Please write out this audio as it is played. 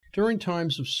During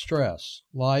times of stress,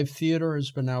 live theater has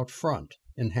been out front,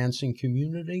 enhancing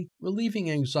community,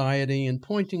 relieving anxiety, and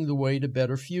pointing the way to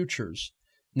better futures.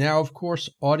 Now, of course,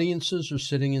 audiences are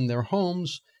sitting in their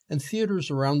homes, and theaters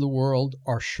around the world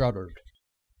are shuttered.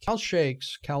 Cal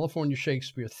Shakes, California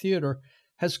Shakespeare Theater,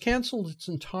 has canceled its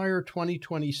entire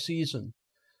 2020 season.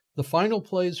 The final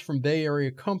plays from Bay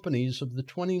Area companies of the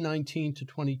 2019 to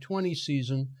 2020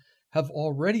 season have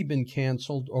already been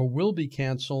canceled or will be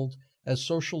canceled as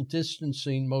social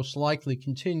distancing most likely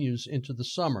continues into the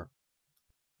summer.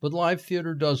 But live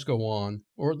theater does go on,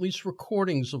 or at least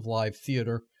recordings of live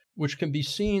theater, which can be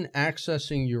seen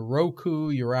accessing your Roku,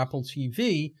 your Apple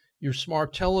TV, your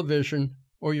smart television,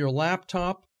 or your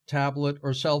laptop, tablet,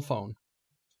 or cell phone.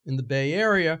 In the Bay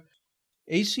Area,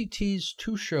 ACT's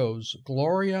two shows,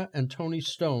 Gloria and Tony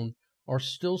Stone, are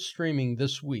still streaming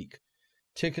this week.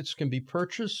 Tickets can be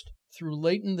purchased through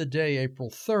late in the day, April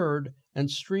 3rd, and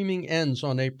streaming ends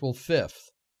on April 5th.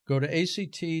 Go to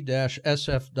act-sf.org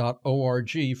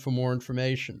for more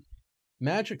information.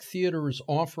 Magic Theater is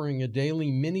offering a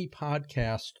daily mini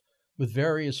podcast with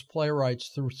various playwrights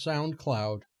through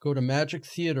SoundCloud. Go to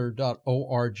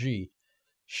magictheater.org.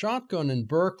 Shotgun in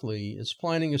Berkeley is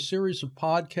planning a series of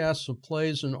podcasts of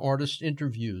plays and artist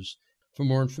interviews. For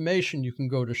more information, you can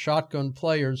go to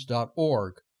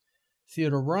shotgunplayers.org.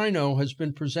 Theater Rhino has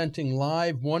been presenting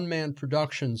live one-man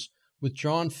productions with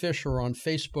John Fisher on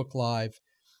Facebook Live,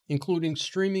 including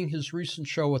streaming his recent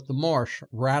show at the Marsh,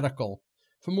 Radical.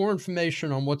 For more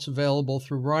information on what's available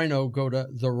through Rhino, go to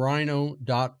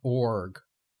therhino.org.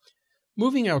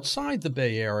 Moving outside the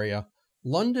Bay Area,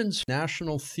 London's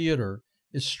National Theatre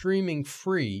is streaming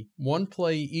free, one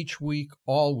play each week,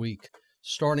 all week,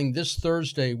 starting this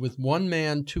Thursday with One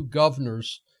Man, Two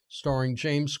Governors, starring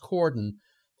James Corden,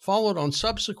 followed on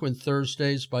subsequent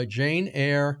Thursdays by Jane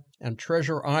Eyre and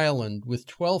Treasure Island, with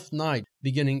Twelfth Night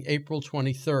beginning April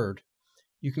 23rd.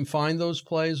 You can find those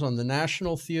plays on the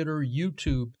National Theatre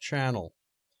YouTube channel.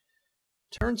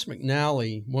 Terrence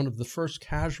McNally, one of the first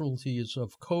casualties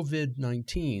of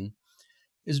COVID-19,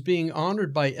 is being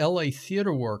honored by LA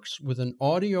Theatre Works with an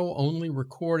audio-only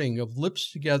recording of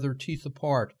Lips Together, Teeth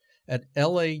Apart at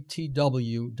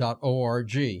latw.org.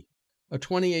 A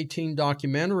 2018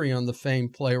 documentary on the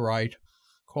famed playwright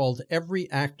called Every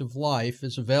Act of Life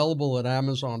is available at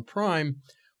Amazon Prime,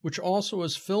 which also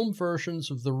has film versions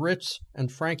of The Ritz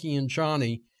and Frankie and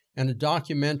Johnny and a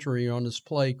documentary on his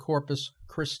play Corpus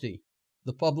Christi.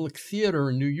 The Public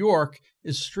Theater in New York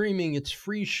is streaming its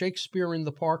free Shakespeare in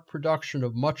the Park production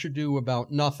of Much Ado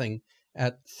About Nothing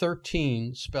at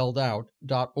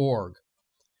 13spelledout.org.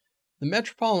 The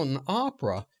Metropolitan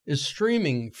Opera is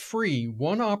streaming free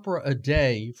one opera a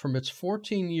day from its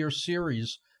 14-year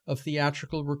series of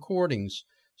theatrical recordings,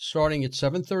 starting at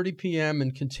 7:30 p.m.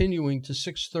 and continuing to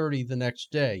 6:30 the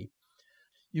next day.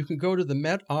 You can go to the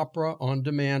Met Opera On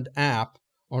Demand app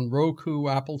on Roku,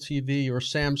 Apple TV, or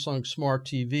Samsung Smart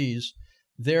TVs.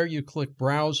 There you click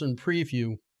Browse and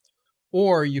Preview,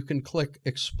 or you can click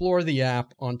Explore the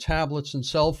app on tablets and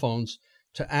cell phones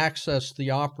to access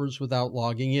the operas without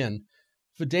logging in.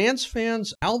 For dance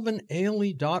fans,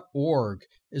 alvinailey.org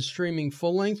is streaming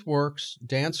full-length works,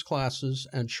 dance classes,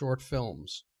 and short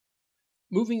films.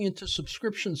 Moving into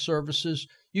subscription services,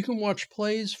 you can watch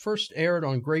plays first aired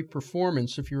on Great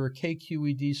Performance if you're a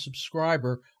KQED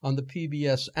subscriber on the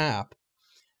PBS app.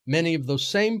 Many of those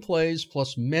same plays,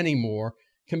 plus many more,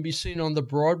 can be seen on the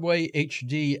Broadway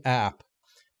HD app.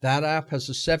 That app has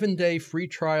a 7-day free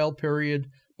trial period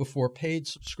before paid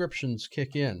subscriptions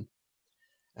kick in.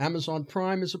 Amazon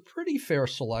Prime is a pretty fair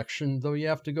selection, though you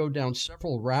have to go down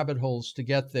several rabbit holes to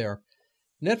get there.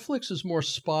 Netflix is more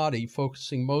spotty,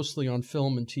 focusing mostly on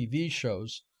film and TV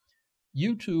shows.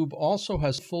 YouTube also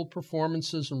has full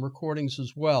performances and recordings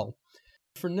as well.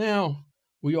 For now,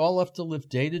 we all have to live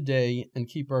day to day and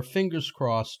keep our fingers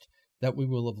crossed that we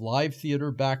will have live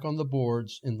theater back on the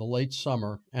boards in the late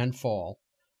summer and fall.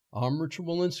 I'm Richard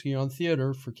Walensky on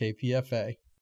theater for KPFA.